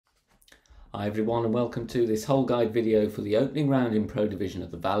Hi everyone and welcome to this whole guide video for the opening round in Pro Division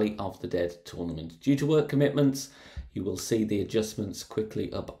of the Valley of the Dead tournament. Due to work commitments, you will see the adjustments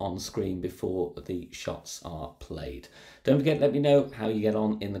quickly up on screen before the shots are played. Don't forget, let me know how you get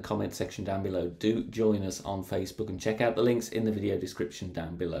on in the comment section down below. Do join us on Facebook and check out the links in the video description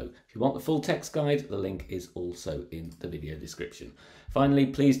down below. If you want the full text guide, the link is also in the video description. Finally,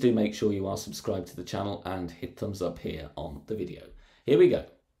 please do make sure you are subscribed to the channel and hit thumbs up here on the video. Here we go.